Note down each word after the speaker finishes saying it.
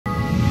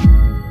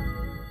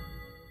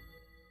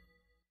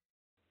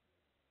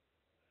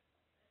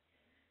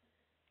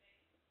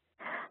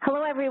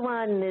Hello,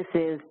 everyone. This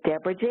is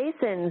Debra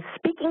Jason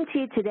speaking to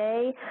you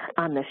today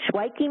on the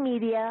Shweiki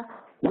Media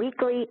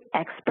Weekly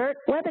Expert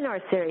Webinar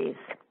Series.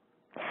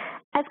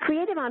 As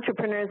creative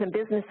entrepreneurs and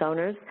business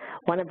owners,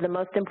 one of the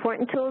most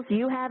important tools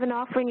you have in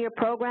offering your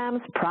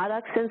programs,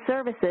 products, and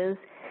services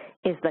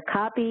is the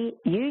copy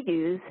you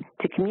use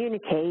to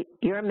communicate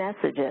your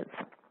messages.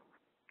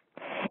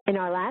 In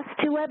our last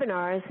two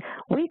webinars,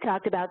 we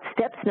talked about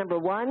steps number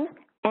 1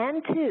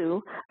 and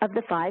 2 of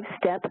the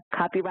 5-step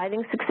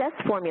copywriting success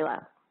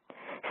formula.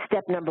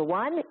 Step number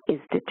 1 is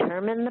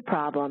determine the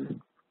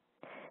problem.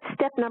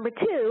 Step number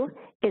 2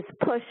 is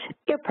push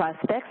your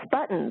prospects'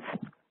 buttons.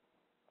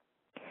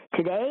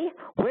 Today,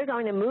 we're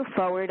going to move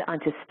forward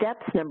onto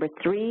steps number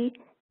 3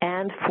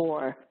 and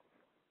 4.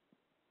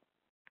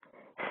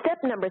 Step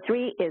number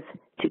 3 is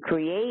to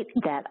create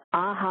that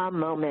aha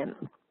moment.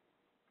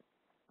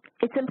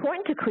 It's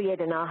important to create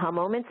an aha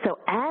moment so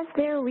as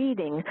they're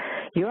reading,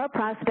 your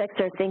prospects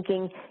are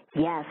thinking,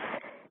 yes,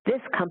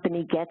 this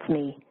company gets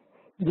me.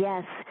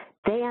 Yes,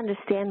 they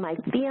understand my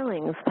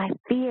feelings, my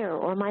fear,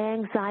 or my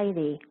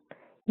anxiety.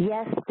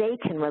 Yes, they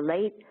can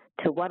relate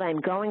to what I'm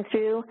going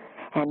through,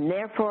 and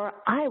therefore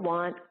I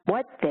want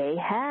what they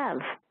have.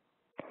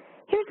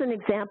 Here's an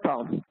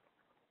example.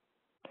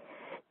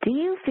 Do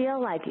you feel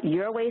like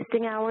you're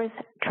wasting hours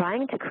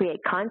trying to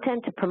create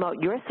content to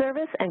promote your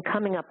service and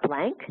coming up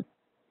blank?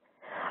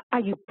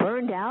 Are you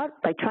burned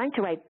out by trying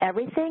to write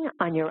everything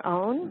on your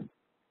own?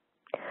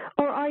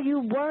 Or are you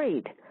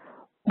worried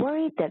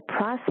that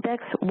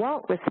prospects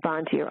won't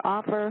respond to your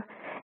offer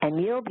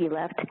and you'll be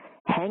left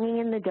hanging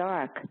in the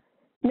dark?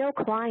 No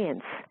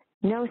clients,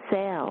 no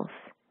sales.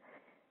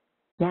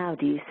 Now,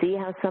 do you see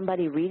how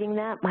somebody reading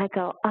that might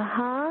go,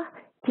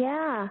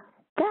 yeah,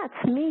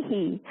 that's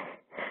me.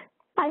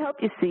 I hope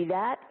you see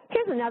that.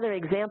 Here's another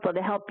example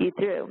to help you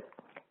through.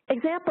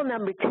 Example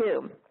number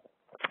 2.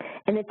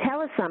 In a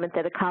telesummit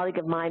that a colleague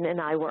of mine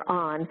and I were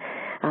on,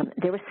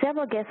 there were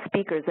several guest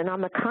speakers, and on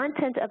the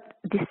content of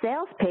the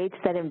sales page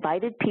that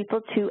invited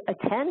people to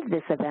attend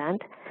this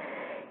event,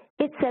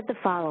 it said the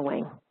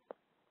following: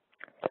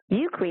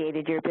 you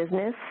created your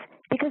business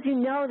because you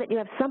know that you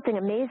have something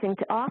amazing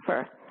to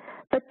offer,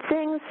 but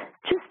things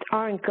just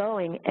aren't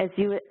going as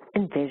you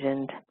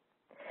envisioned.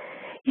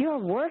 You're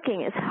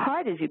working as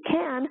hard as you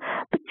can,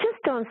 but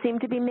just don't seem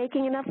to be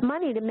making enough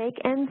money to make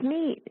ends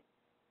meet.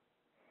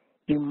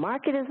 You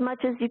market as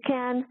much as you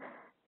can,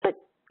 but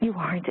you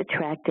aren't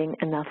attracting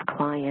enough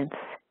clients.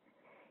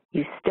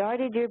 You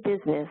started your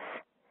business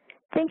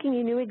thinking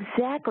you knew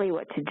exactly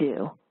what to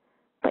do,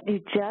 but you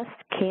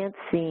just can't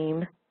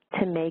seem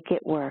to make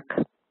it work.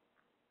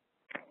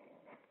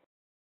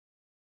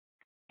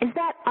 Is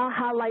that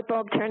aha light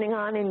bulb turning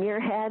on in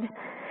your head?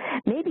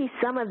 Maybe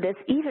some of this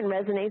even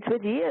resonates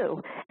with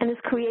you and is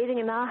creating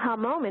an aha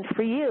moment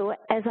for you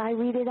as I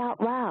read it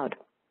out loud.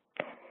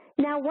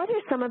 Now, what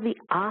are some of the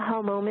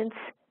aha moments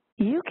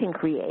you can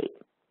create?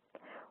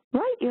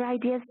 Write your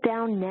ideas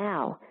down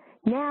now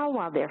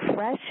while they're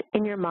fresh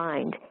in your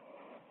mind,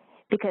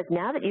 because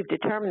now that you've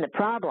determined the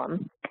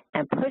problem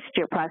and pushed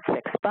your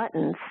prospects'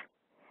 buttons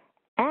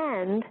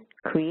and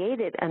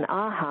created an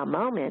aha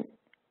moment,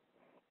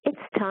 it's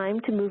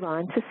time to move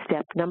on to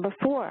step number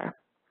 4.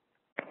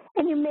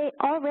 And you may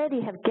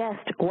already have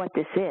guessed what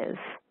this is.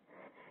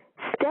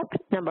 Step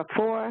number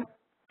 4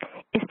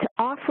 is to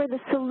offer the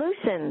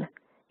solution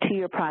to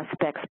your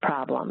prospects'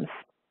 problems.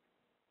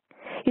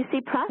 You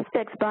see,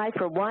 prospects buy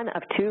for one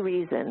of 2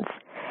 reasons,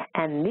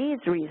 and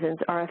these reasons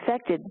are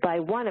affected by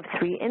one of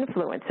 3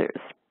 influencers.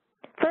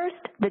 First,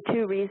 the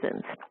 2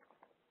 reasons.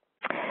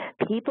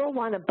 People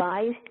want to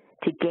buy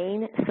to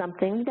gain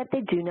something that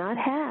they do not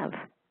have,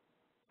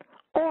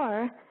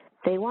 or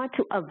they want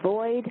to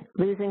avoid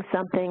losing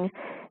something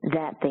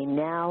that they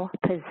now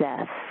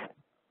possess.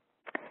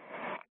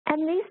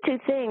 And these 2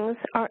 things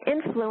are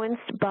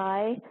influenced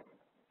by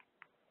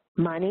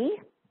money,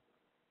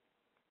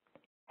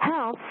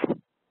 health,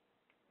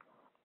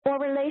 or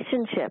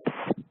relationships.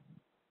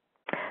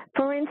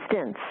 For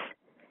instance,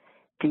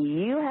 do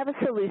you have a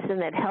solution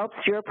that helps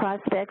your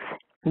prospects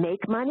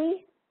make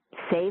money,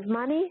 save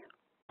money,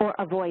 or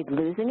avoid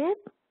losing it?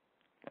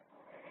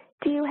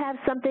 Do you have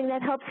something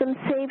that helps them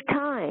save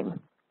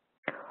time?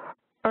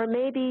 Or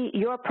maybe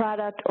your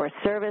product or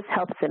service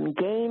helps them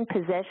gain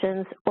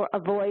possessions or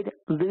avoid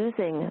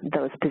losing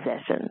those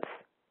possessions?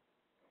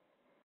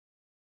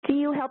 Do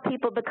you help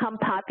people become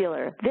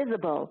popular,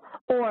 visible,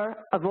 or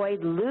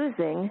avoid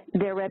losing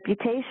their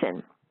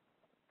reputation?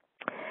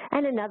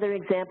 And another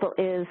example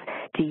is,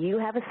 do you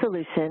have a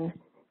solution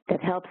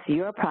that helps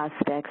your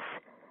prospects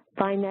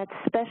find that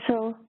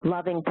special,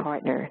 loving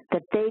partner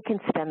that they can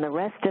spend the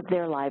rest of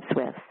their lives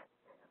with?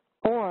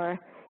 Or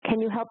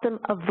can you help them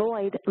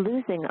avoid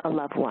losing a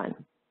loved one?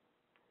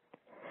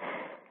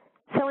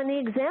 So in the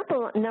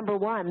example number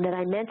 1 that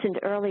I mentioned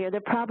earlier,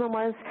 the problem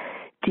was,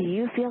 do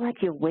you feel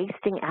like you're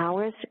wasting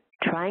hours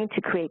trying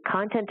to create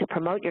content to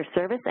promote your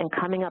service and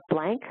coming up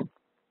blank?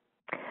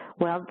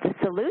 Well, the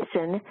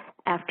solution,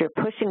 after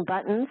pushing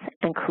buttons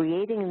and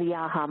creating the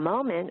aha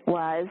moment,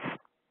 was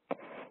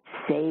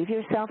save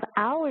yourself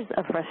hours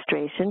of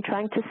frustration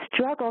trying to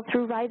struggle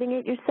through writing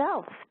it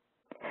yourself.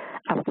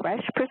 A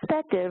fresh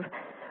perspective,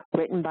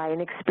 written by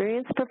an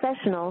experienced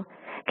professional,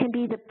 can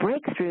be the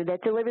breakthrough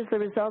that delivers the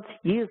results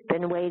you've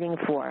been waiting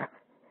for.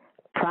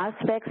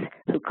 Prospects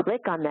who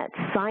click on that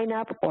sign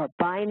up or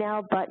buy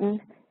now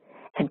button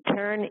and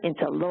turn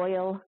into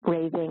loyal,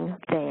 raving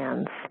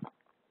fans.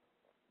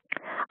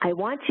 I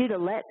want you to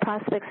let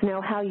prospects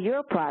know how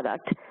your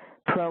product,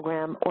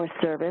 program, or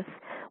service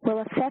will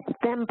affect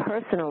them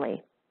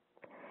personally.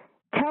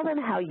 Tell them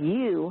how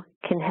you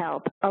can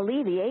help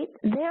alleviate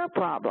their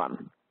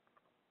problem.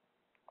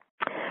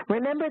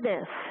 Remember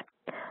this,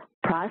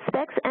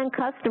 prospects and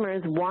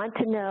customers want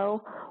to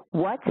know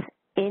what's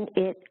in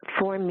it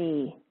for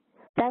me.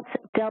 That's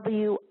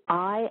WIIFM,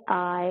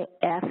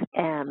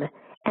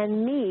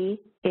 and me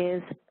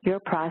is your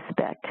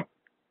prospect.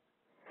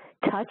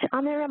 Touch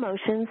on their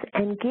emotions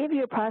and give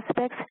your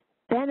prospects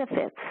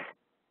benefits.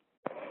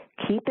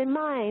 Keep in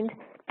mind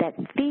that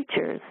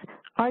features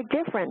are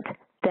different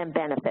than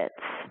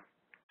benefits.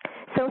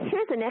 So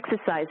here's an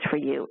exercise for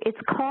you.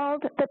 It's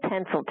called the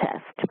pencil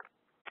test.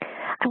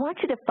 I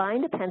want you to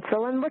find a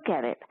pencil and look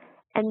at it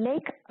and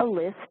make a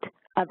list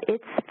of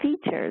its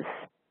features.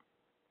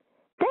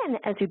 Then,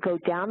 as you go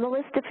down the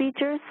list of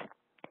features,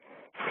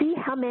 see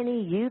how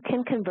many you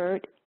can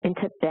convert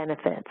into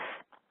benefits.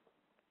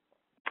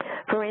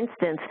 For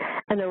instance,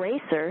 an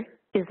eraser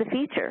is a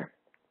feature,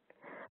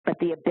 but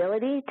the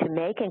ability to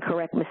make and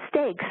correct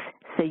mistakes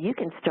so you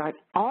can start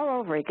all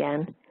over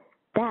again,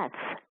 that's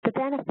the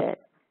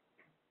benefit.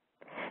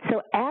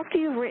 So after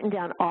you've written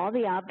down all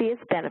the obvious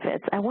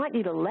benefits, I want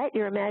you to let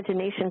your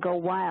imagination go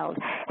wild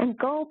and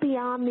go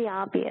beyond the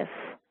obvious.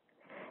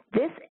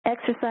 This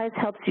exercise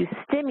helps you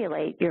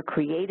stimulate your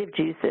creative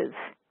juices.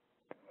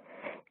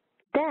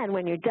 Then,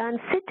 when you're done,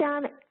 sit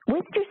down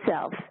with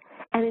yourself,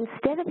 and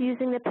instead of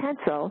using the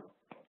pencil,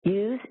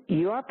 use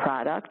your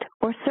product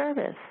or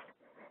service.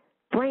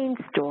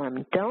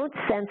 Brainstorm, don't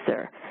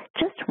censor.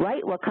 Just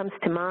write what comes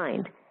to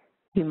mind.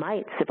 You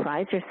might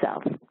surprise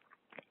yourself.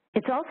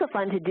 It's also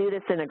fun to do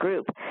this in a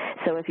group.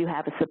 So if you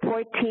have a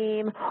support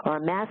team or a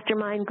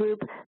mastermind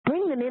group,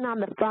 bring them in on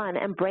the fun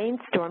and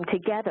brainstorm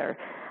together.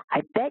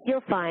 I bet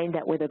you'll find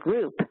that with a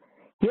group,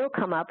 you'll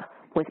come up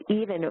with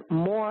even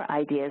more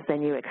ideas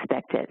than you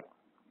expected.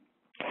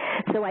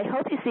 So I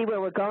hope you see where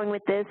we're going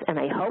with this, and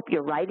I hope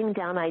you're writing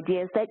down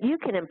ideas that you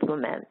can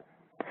implement.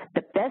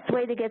 The best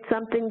way to get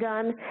something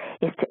done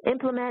is to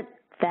implement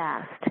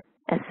fast.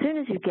 As soon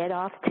as you get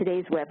off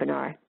today's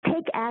webinar,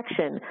 take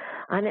action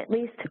on at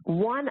least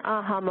one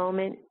aha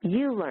moment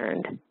you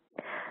learned.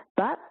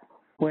 But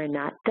we're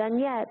not done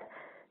yet.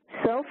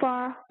 So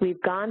far,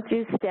 we've gone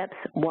through steps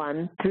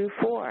 1 through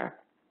 4.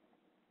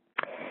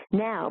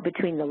 Now,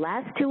 between the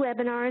last 2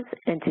 webinars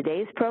and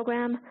today's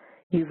program,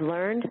 you've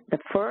learned the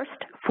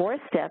first 4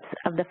 steps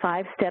of the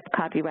 5-step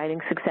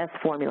copywriting success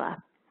formula.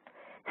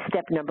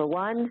 Step number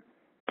 1,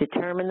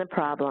 determine the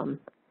problem.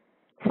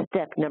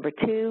 Step number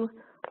 2,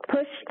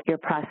 push your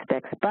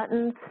prospects'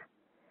 buttons.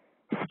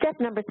 Step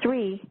number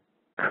 3,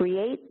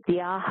 create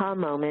the aha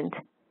moment.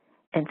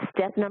 And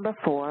step number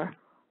 4,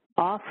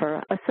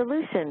 offer a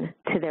solution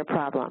to their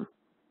problem.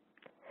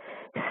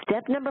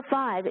 Step number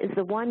 5 is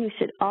the one you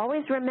should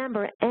always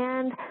remember,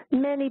 and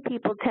many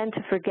people tend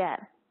to forget.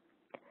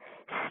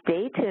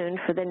 Stay tuned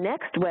for the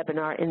next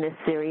webinar in this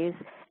series,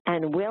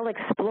 and we'll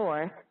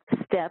explore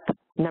step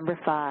number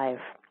 5.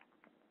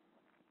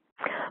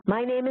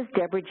 My name is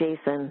Debra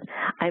Jason.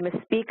 I'm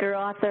a speaker,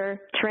 author,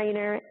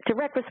 trainer,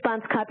 direct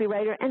response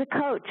copywriter, and a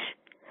coach.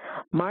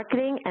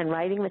 Marketing and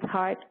writing with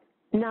heart,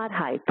 not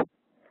hype.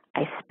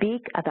 I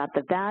speak about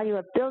the value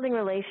of building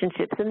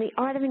relationships and the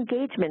art of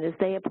engagement as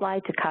they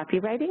apply to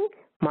copywriting,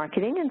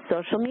 marketing, and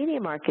social media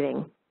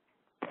marketing.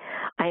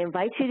 I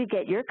invite you to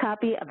get your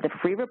copy of the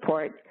free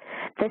report,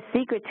 The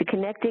Secret to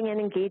Connecting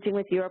and Engaging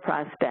with Your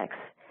Prospects.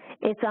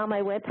 It's on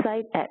my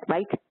website at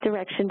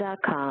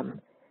writedirection.com.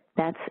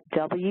 That's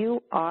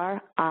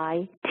W-R-I-T-E,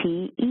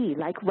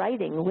 like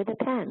writing with a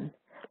pen,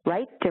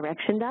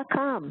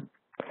 writedirection.com.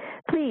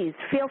 Please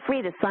feel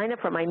free to sign up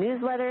for my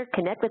newsletter,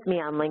 connect with me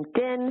on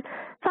LinkedIn,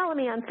 follow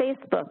me on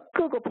Facebook,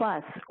 Google+,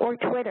 or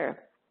Twitter.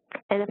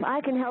 And if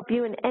I can help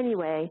you in any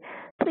way,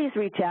 please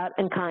reach out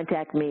and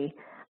contact me.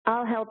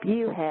 I'll help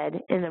you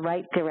head in the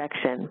right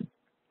direction.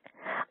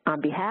 On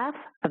behalf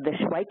of the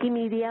Shweiki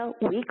Media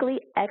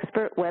Weekly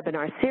Expert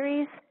Webinar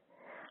Series,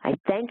 I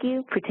thank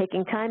you for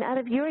taking time out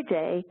of your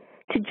day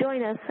to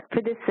join us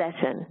for this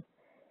session.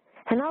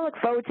 And I'll look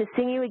forward to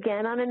seeing you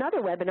again on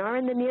another webinar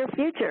in the near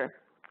future.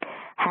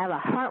 Have a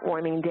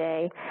heartwarming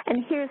day,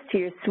 and here's to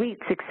your sweet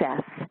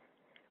success.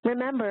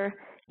 Remember,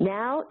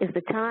 now is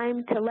the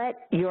time to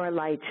let your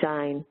light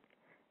shine.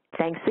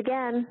 Thanks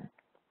again.